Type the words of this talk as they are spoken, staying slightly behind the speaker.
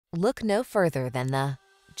Look no further than the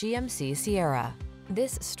GMC Sierra.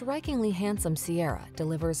 This strikingly handsome Sierra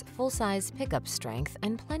delivers full-size pickup strength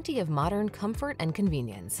and plenty of modern comfort and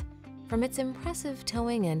convenience. From its impressive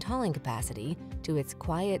towing and hauling capacity to its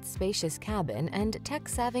quiet, spacious cabin and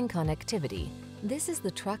tech-savvy connectivity, this is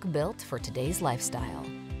the truck built for today's lifestyle.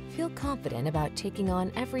 Feel confident about taking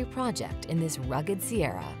on every project in this rugged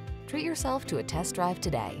Sierra. Treat yourself to a test drive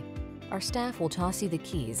today. Our staff will toss you the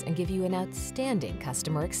keys and give you an outstanding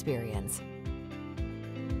customer experience.